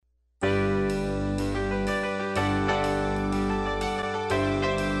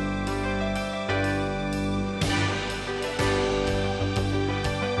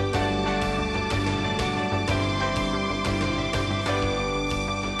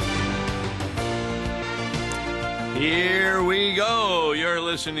Here we go. You're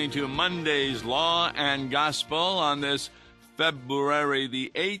listening to Monday's Law and Gospel on this February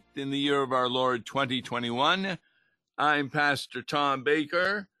the 8th in the year of our Lord 2021. I'm Pastor Tom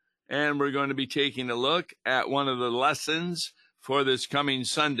Baker, and we're going to be taking a look at one of the lessons for this coming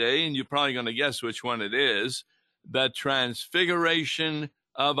Sunday, and you're probably going to guess which one it is, the Transfiguration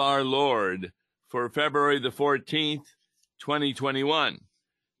of our Lord for February the 14th, 2021.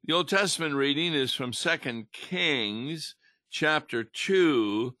 The Old Testament reading is from 2 Kings chapter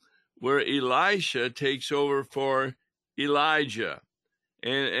 2, where Elisha takes over for Elijah.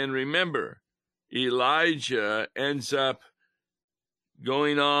 And remember, Elijah ends up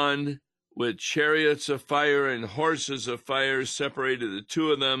going on with chariots of fire and horses of fire, separated the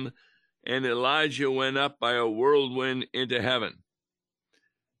two of them, and Elijah went up by a whirlwind into heaven.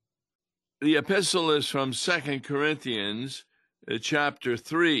 The epistle is from 2 Corinthians chapter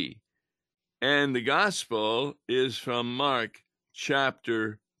 3, and the gospel is from Mark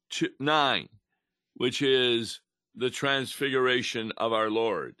chapter 9, which is the transfiguration of our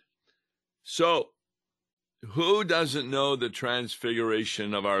Lord. So, who doesn't know the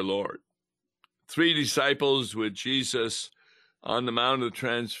transfiguration of our Lord? 3 disciples with Jesus on the Mount of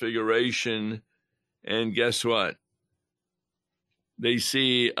Transfiguration, and guess what? They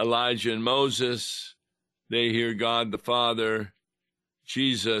see Elijah and Moses. They hear God the Father.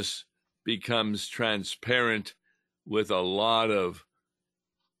 Jesus becomes transparent with a lot of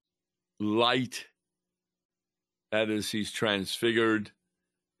light. That is, he's transfigured.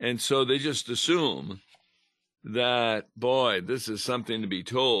 And so they just assume that, boy, this is something to be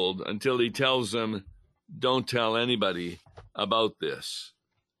told, until he tells them, don't tell anybody about this.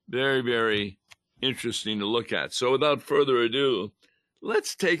 Very, very interesting to look at. So without further ado,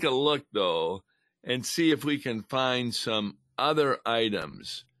 let's take a look, though, and see if we can find some other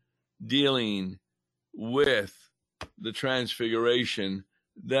items dealing with the Transfiguration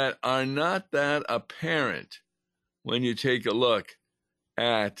that are not that apparent when you take a look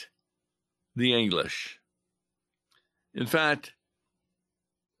at the English. In fact,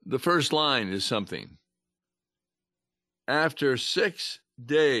 the first line is something. After 6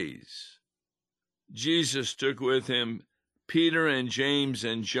 days, Jesus took with him Peter and James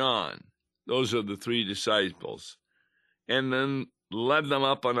and John. Those are the 3 disciples, and then led them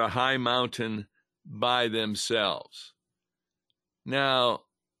up on a high mountain by themselves. Now,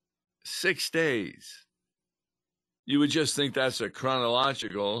 6 days, you would just think that's a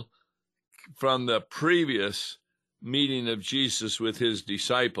chronological from the previous meeting of Jesus with his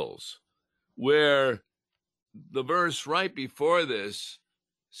disciples, where the verse right before this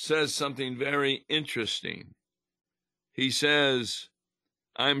says something very interesting. He says,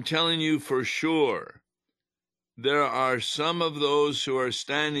 I'm telling you for sure, there are some of those who are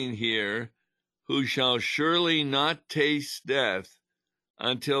standing here who shall surely not taste death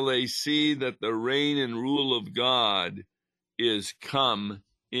until they see that the reign and rule of God is come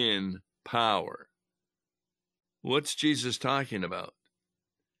in power. What's Jesus talking about?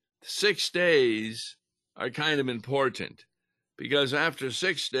 6 days are kind of important, because after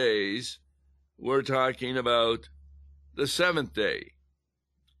 6 days, we're talking about the 7th day.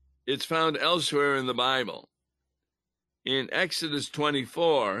 It's found elsewhere in the Bible. In Exodus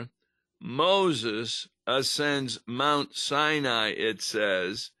 24, Moses ascends Mount Sinai, it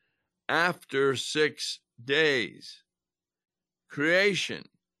says, after 6 days. Creation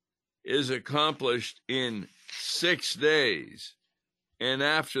is accomplished in 6 days, and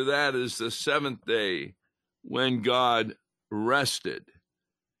after that is the 7th day when God rested.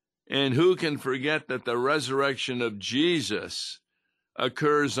 And who can forget that the resurrection of Jesus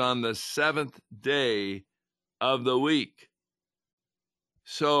occurs on the 7th day of the week?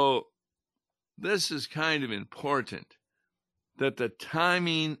 So this is kind of important, that the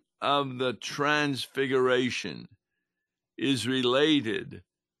timing of the Transfiguration is related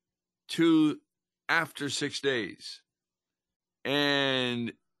to after 6 days.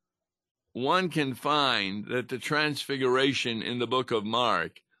 And one can find that the Transfiguration in the book of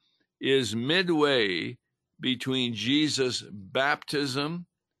Mark is midway between Jesus' baptism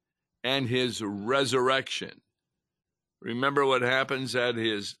and his resurrection. Remember what happens at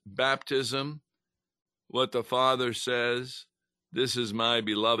his baptism? What the Father says, this is my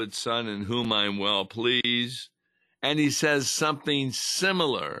beloved Son in whom I'm well pleased. And he says something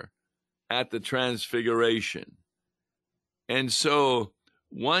similar at the Transfiguration. And so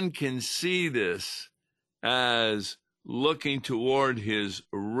one can see this as looking toward his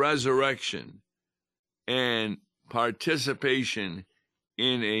resurrection and participation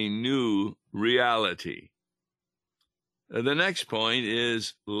in a new reality. The next point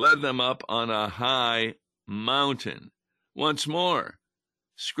is, led them up on a high mountain. Once more,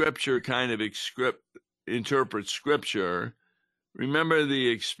 Scripture kind of interprets Scripture. Remember the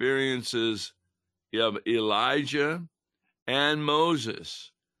experiences of Elijah and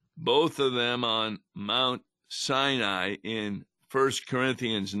Moses, both of them on Mount Sinai in 1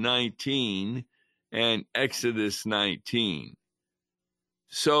 Corinthians 19 and Exodus 19.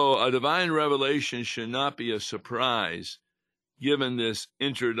 So a divine revelation should not be a surprise given this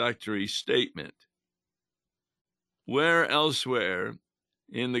introductory statement. Where elsewhere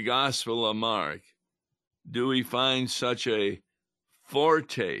in the Gospel of Mark do we find such a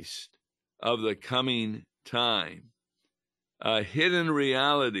foretaste of the coming time? A hidden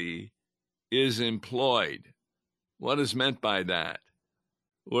reality is employed. What is meant by that?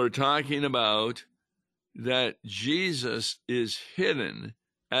 We're talking about that Jesus is hidden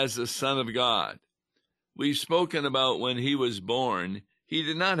as the Son of God. We've spoken about when he was born, he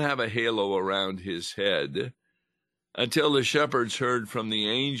did not have a halo around his head. Until the shepherds heard from the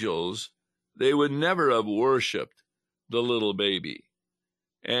angels, they would never have worshiped the little baby.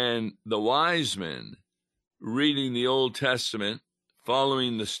 And the wise men, reading the Old Testament,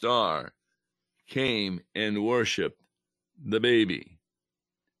 following the star, came and worshiped the baby.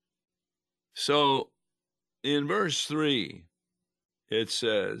 So in verse 3, it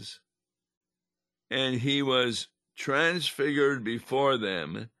says, and he was transfigured before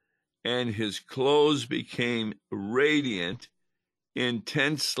them, and his clothes became radiant,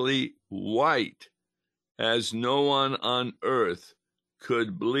 intensely white, as no one on earth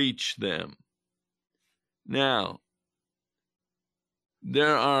could bleach them. Now,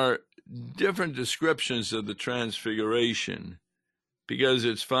 there are different descriptions of the transfiguration, because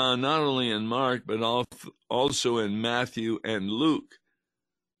it's found not only in Mark, but also in Matthew and Luke.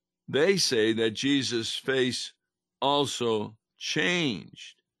 They say that Jesus' face also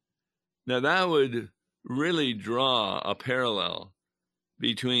changed. Now, that would really draw a parallel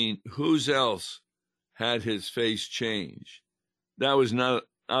between whose else had his face changed. That was not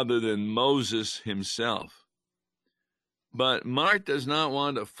other than Moses himself. But Mark does not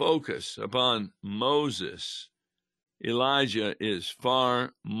want to focus upon Moses. Elijah is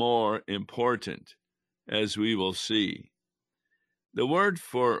far more important, as we will see. The word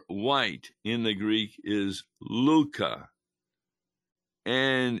for white in the Greek is leuka,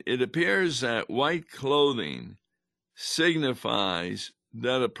 and it appears that white clothing signifies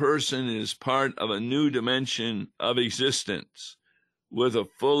that a person is part of a new dimension of existence with a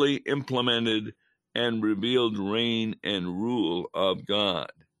fully implemented and revealed reign and rule of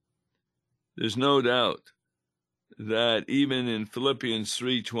God. There's no doubt that even in Philippians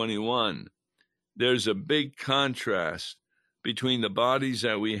 3:21, there's a big contrast between the bodies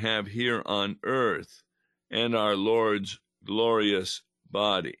that we have here on earth and our Lord's glorious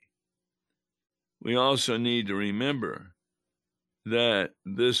body. We also need to remember that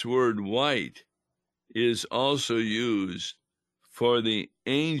this word white is also used for the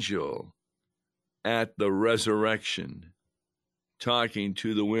angel at the resurrection, talking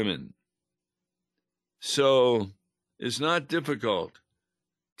to the women. So it's not difficult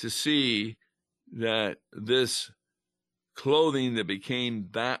to see that this clothing that became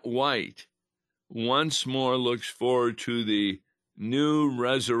that white once more looks forward to the new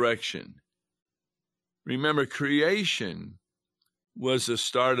resurrection. Remember, creation was the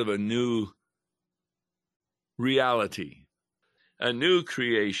start of a new reality, a new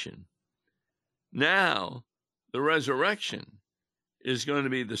creation. Now, the resurrection is going to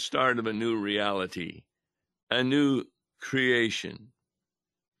be the start of a new reality, a new creation.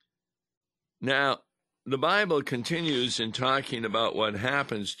 Now, the Bible continues in talking about what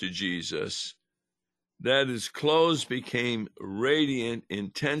happens to Jesus, that his clothes became radiant,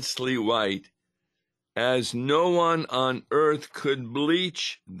 intensely white, as no one on earth could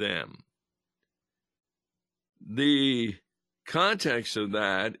bleach them. The context of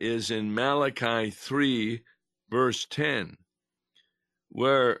that is in Malachi 3, verse 10,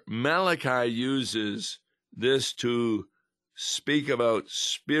 where Malachi uses this to speak about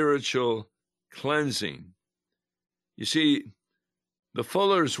spiritual cleansing. You see, the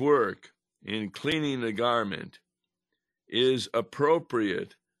fuller's work in cleaning the garment is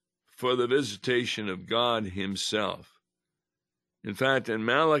appropriate for the visitation of God himself. In fact, in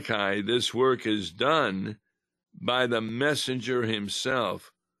Malachi, this work is done by the messenger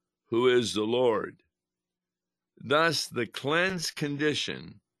himself, who is the Lord. Thus, the cleansed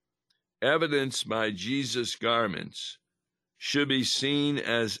condition, evidenced by Jesus' garments, should be seen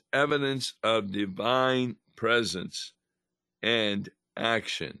as evidence of divine presence and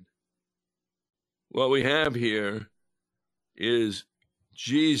action. What we have here is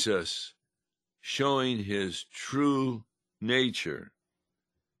Jesus showing his true nature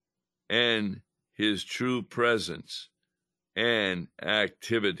and his true presence and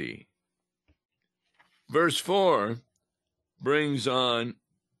activity. Verse 4 brings on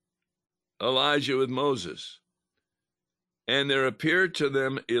Elijah with Moses. And there appeared to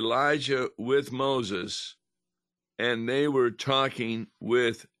them Elijah with Moses, and they were talking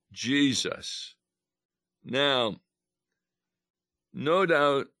with Jesus. Now, no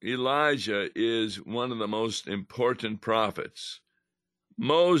doubt Elijah is one of the most important prophets.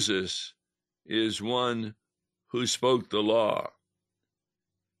 Moses is one who spoke the law.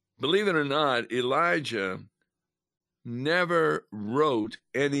 Believe it or not, Elijah never wrote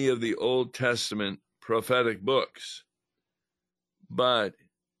any of the Old Testament prophetic books, but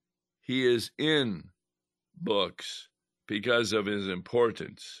he is in books because of his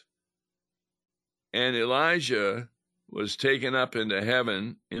importance. And Elijah was taken up into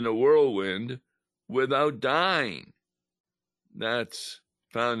heaven in a whirlwind without dying. That's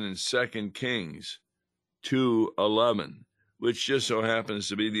found in 2 Kings 2:11, which just so happens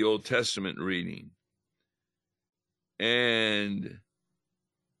to be the Old Testament reading. And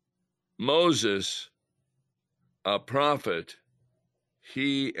Moses, a prophet,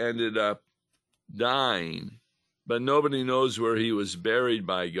 he ended up dying, but nobody knows where he was buried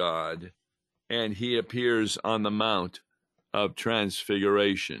by God, and he appears on the Mount of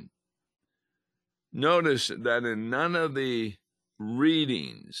Transfiguration. Notice that in none of the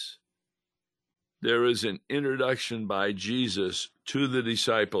readings there is an introduction by Jesus to the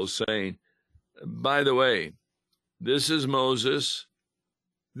disciples saying, by the way, this is Moses,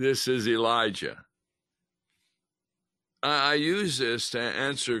 this is Elijah. I use this to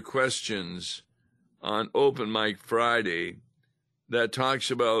answer questions on Open Mic Friday that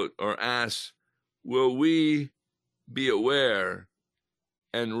talks about or asks, will we be aware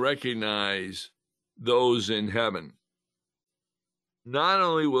and recognize those in heaven? Not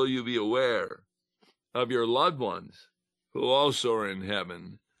only will you be aware of your loved ones who also are in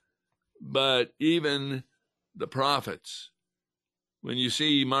heaven, but even the prophets. When you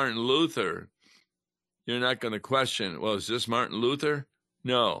see Martin Luther, you're not going to question, well, is this Martin Luther?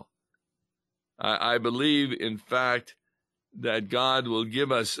 No. I believe, in fact, that God will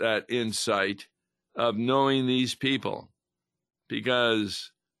give us that insight of knowing these people,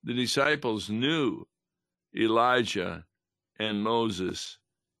 because the disciples knew Elijah and Moses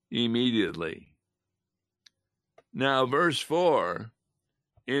immediately. Now, verse 4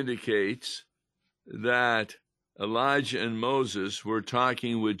 indicates that Elijah and Moses were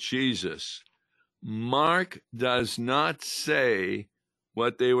talking with Jesus. Mark does not say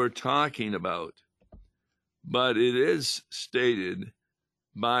what they were talking about, but it is stated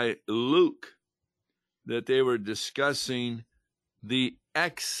by Luke that they were discussing the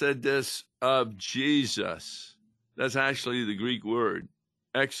exodus of Jesus. That's actually the Greek word,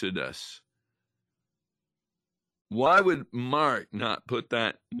 exodus. Why would Mark not put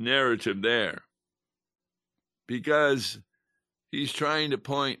that narrative there? Because he's trying to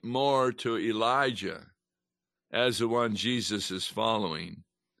point more to Elijah as the one Jesus is following,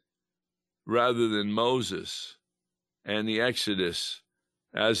 rather than Moses and the Exodus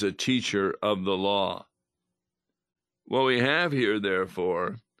as a teacher of the law. What we have here,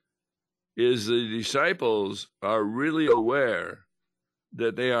 therefore, is the disciples are really aware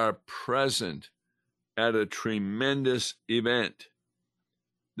that they are present at a tremendous event.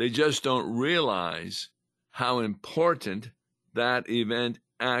 They just don't realize how important that event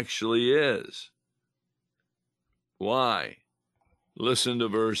actually is. Why? Listen to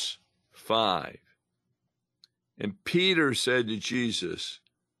verse 5. And Peter said to Jesus,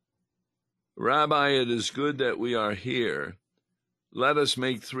 Rabbi, it is good that we are here. Let us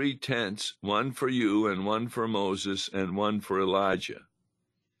make 3 tents, one for you and one for Moses and one for Elijah.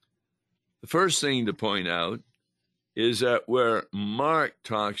 The first thing to point out is that where Mark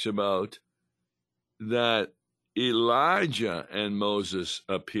talks about that Elijah and Moses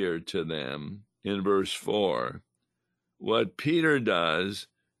appeared to them in verse 4, what Peter does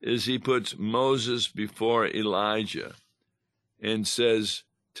is he puts Moses before Elijah and says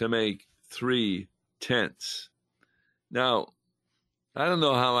to make 3 tents. Now, I don't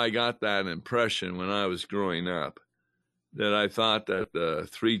know how I got that impression when I was growing up, that I thought that the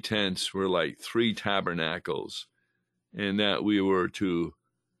 3 tents were like 3 tabernacles, and that we were to,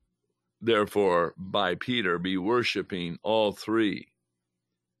 therefore, by Peter, be worshiping all 3.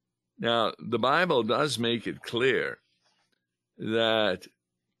 Now, the Bible does make it clear that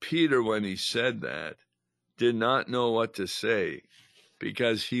Peter, when he said that, did not know what to say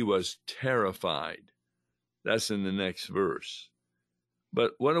because he was terrified. That's in the next verse.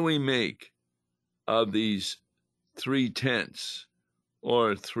 But what do we make of these three tents,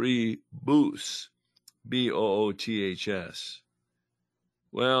 or three booths, B-O-O-T-H-S?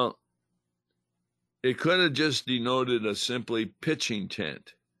 Well, it could have just denoted a simply pitching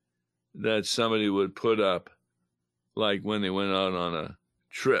tent that somebody would put up, like when they went out on a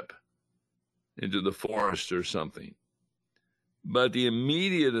trip into the forest or something. But the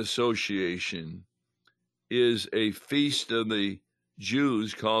immediate association is a feast of the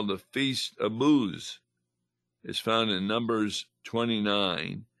Jews called the Feast of Booths. It's found in Numbers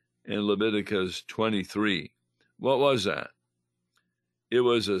 29 and Leviticus 23. What was that? It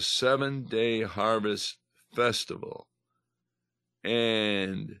was a 7-day harvest festival.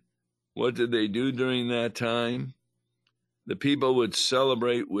 And what did they do during that time? The people would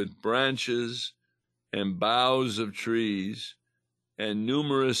celebrate with branches and boughs of trees and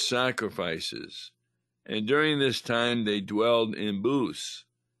numerous sacrifices. And during this time, they dwelled in booths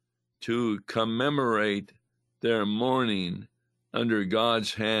to commemorate their mourning under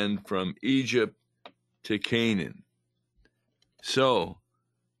God's hand from Egypt to Canaan. So,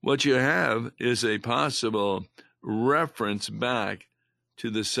 what you have is a possible reference back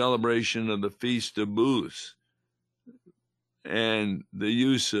to the celebration of the Feast of Booths and the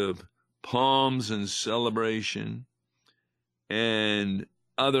use of palms and celebration and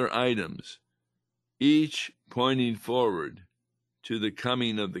other items, each pointing forward to the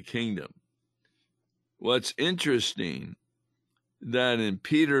coming of the kingdom. What's interesting, that in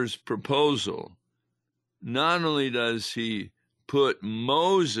Peter's proposal, not only does he put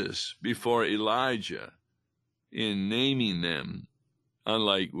Moses before Elijah in naming them,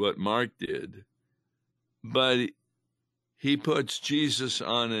 unlike what Mark did, but he puts Jesus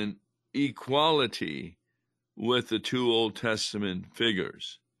on an equality with the two Old Testament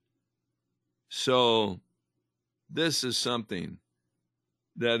figures. So this is something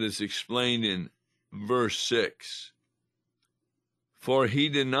that is explained in verse 6. For he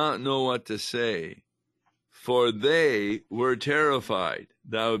did not know what to say, for they were terrified.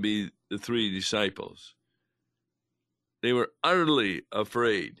 That would be the three disciples. They were utterly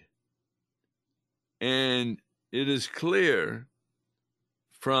afraid. And it is clear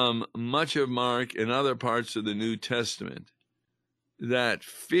from much of Mark and other parts of the New Testament that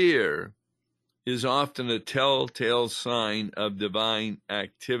fear is often a telltale sign of divine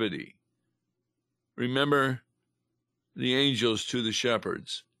activity. Remember the angels to the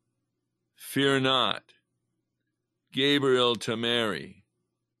shepherds. Fear not. Gabriel to Mary.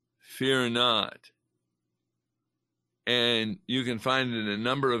 Fear not. And you can find it a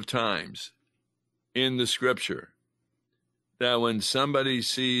number of times in the scripture that when somebody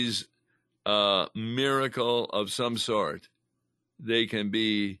sees a miracle of some sort, they can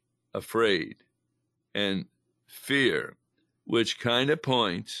be afraid and fear, which kind of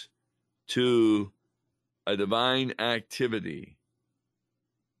points to a divine activity.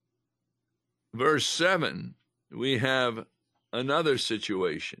 Verse 7, we have another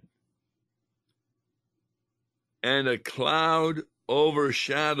situation. And a cloud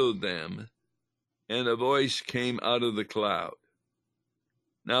overshadowed them, and a voice came out of the cloud.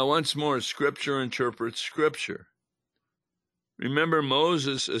 Now, once more, Scripture interprets Scripture. Remember,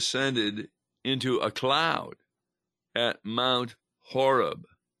 Moses ascended into a cloud at Mount Horeb.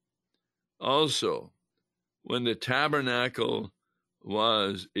 Also, when the tabernacle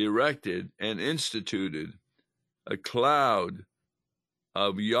was erected and instituted, a cloud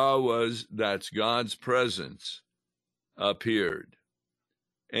of Yahweh's, that's God's presence, appeared.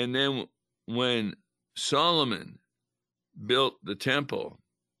 And then when Solomon built the temple,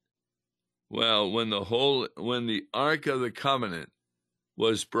 well, when the Ark of the Covenant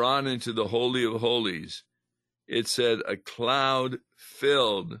was brought into the Holy of Holies, it said a cloud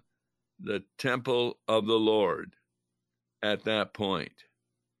filled the temple of the Lord at that point.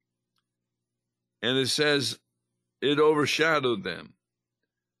 And it says it overshadowed them,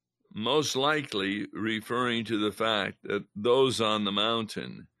 most likely referring to the fact that those on the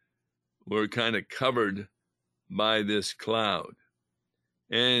mountain were kind of covered by this cloud.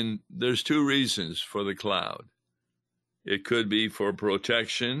 And there's two reasons for the cloud. It could be for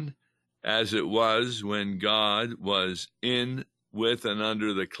protection, as it was when God was in, with, and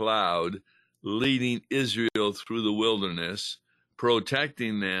under the cloud, leading Israel through the wilderness,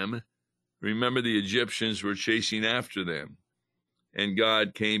 protecting them. Remember, the Egyptians were chasing after them, and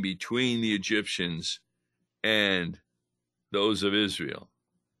God came between the Egyptians and those of Israel.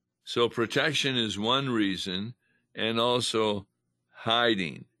 So protection is one reason, and also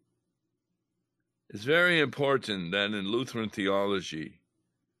hiding. It's very important that in Lutheran theology,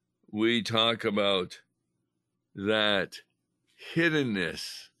 we talk about that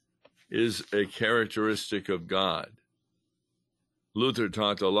hiddenness is a characteristic of God. Luther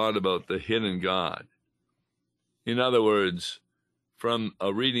talked a lot about the hidden God. In other words, from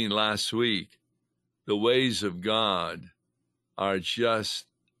a reading last week, the ways of God are just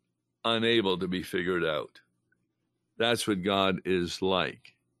unable to be figured out. That's what God is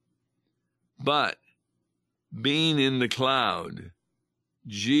like. But being in the cloud,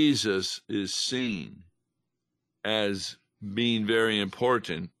 Jesus is seen as being very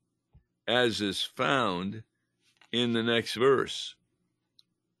important, as is found in the next verse.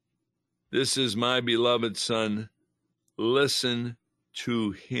 This is my beloved Son, listen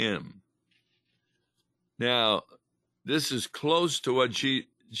to him. Now, this is close to what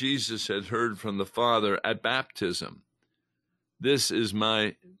Jesus had heard from the Father at baptism. This is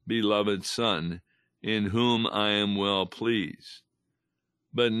my beloved Son, in whom I am well pleased.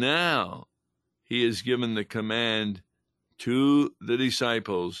 But now he is given the command to the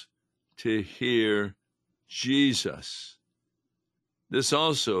disciples to hear Jesus. This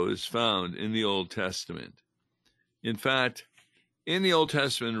also is found in the Old Testament. In fact, in the Old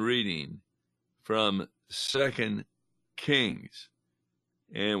Testament reading from 2 Kings,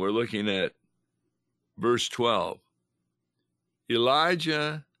 and we're looking at verse 12,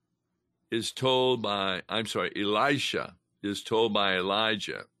 Elisha is told by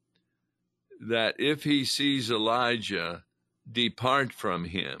Elijah that if he sees Elijah depart from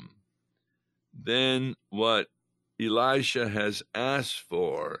him, then what Elisha has asked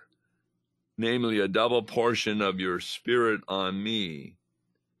for, namely a double portion of your spirit on me,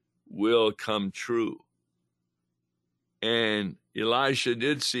 will come true. And Elisha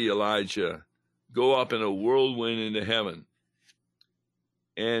did see Elijah go up in a whirlwind into heaven.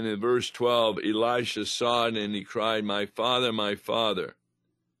 And in verse 12, Elisha saw it and he cried, my father,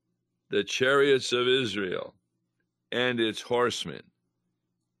 the chariots of Israel and its horsemen.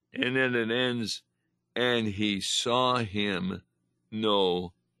 And then it ends, and he saw him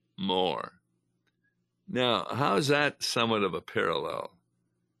no more. Now, how is that somewhat of a parallel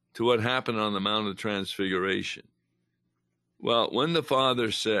to what happened on the Mount of Transfiguration? Well, when the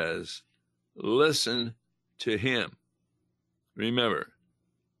Father says, listen to him, remember,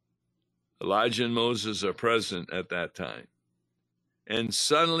 Elijah and Moses are present at that time. And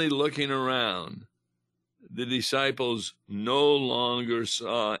suddenly looking around, the disciples no longer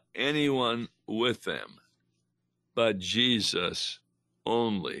saw anyone with them, but Jesus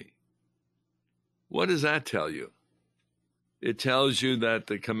only. What does that tell you? It tells you that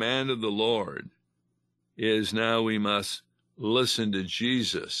the command of the Lord is now we must listen to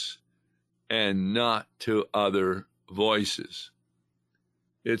Jesus and not to other voices.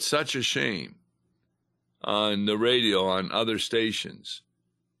 It's such a shame on the radio, on other stations,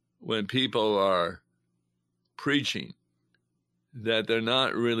 when people are preaching that they're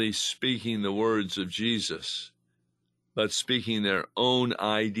not really speaking the words of Jesus, but speaking their own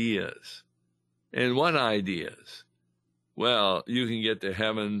ideas. And what ideas? Well, you can get to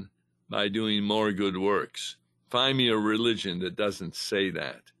heaven by doing more good works. Find me a religion that doesn't say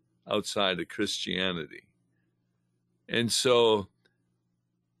that outside of Christianity. And so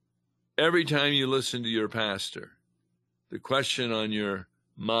every time you listen to your pastor, the question on your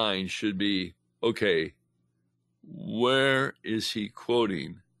mind should be, okay, where is he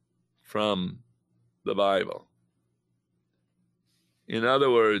quoting from the Bible? In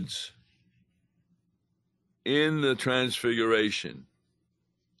other words, in the Transfiguration,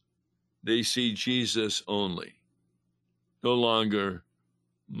 they see Jesus only, no longer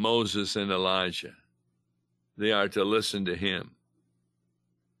Moses and Elijah. They are to listen to him.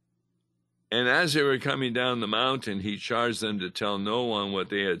 And as they were coming down the mountain, he charged them to tell no one what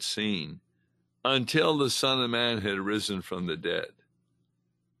they had seen until the Son of Man had risen from the dead.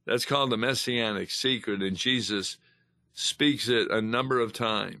 That's called the Messianic secret, and Jesus speaks it a number of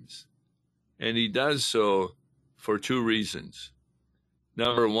times. And he does so for two reasons.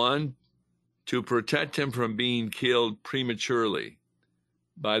 Number one, to protect him from being killed prematurely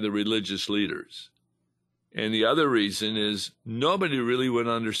by the religious leaders. And the other reason is nobody really would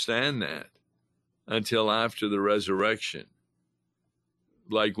understand that until after the resurrection.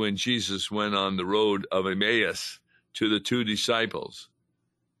 Like when Jesus went on the road of Emmaus to the two disciples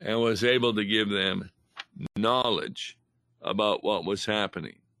and was able to give them knowledge about what was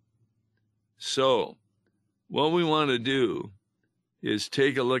happening. So, what we want to do is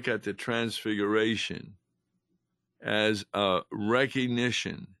take a look at the Transfiguration as a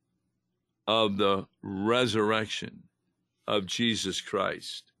recognition of the resurrection of Jesus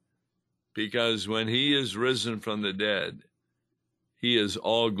Christ. Because when he is risen from the dead, he is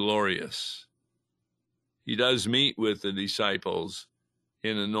all glorious. He does meet with the disciples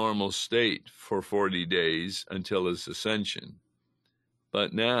in a normal state for 40 days until his ascension.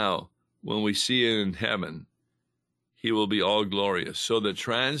 But now, when we see it in heaven, he will be all glorious. So the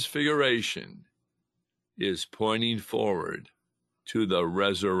transfiguration is pointing forward to the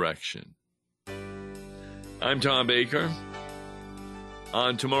resurrection. I'm Tom Baker.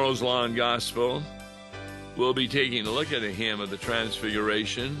 On tomorrow's Law and Gospel, we'll be taking a look at a hymn of the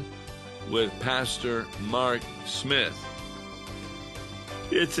Transfiguration with Pastor Mark Smith.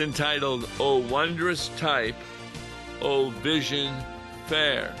 It's entitled, O Wondrous Type, O Vision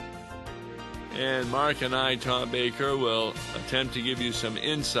Fair. And Mark and I, Tom Baker, will attempt to give you some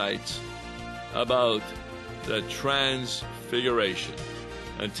insights about the Transfiguration.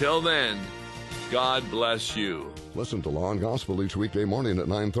 Until then, God bless you. Listen to Law and Gospel each weekday morning at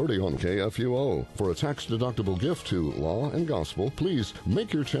 9:30 on KFUO. For a tax-deductible gift to Law and Gospel, please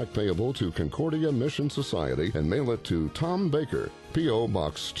make your check payable to Concordia Mission Society and mail it to Tom Baker, P.O.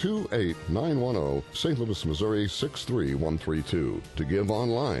 Box 28910, St. Louis, Missouri 63132. To give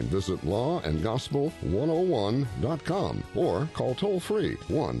online, visit lawandgospel101.com or call toll-free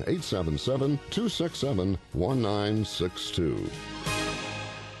 1-877-267-1962.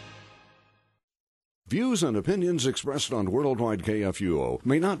 Views and opinions expressed on Worldwide KFUO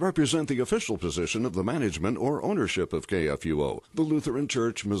may not represent the official position of the management or ownership of KFUO, the Lutheran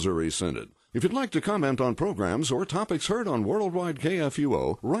Church Missouri Synod. If you'd like to comment on programs or topics heard on Worldwide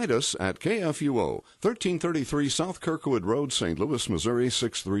KFUO, write us at KFUO, 1333 South Kirkwood Road, St. Louis, Missouri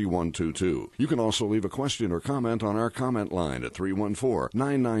 63122. You can also leave a question or comment on our comment line at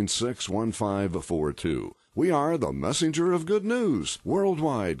 314-996-1542. We are the messenger of good news,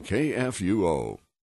 Worldwide KFUO.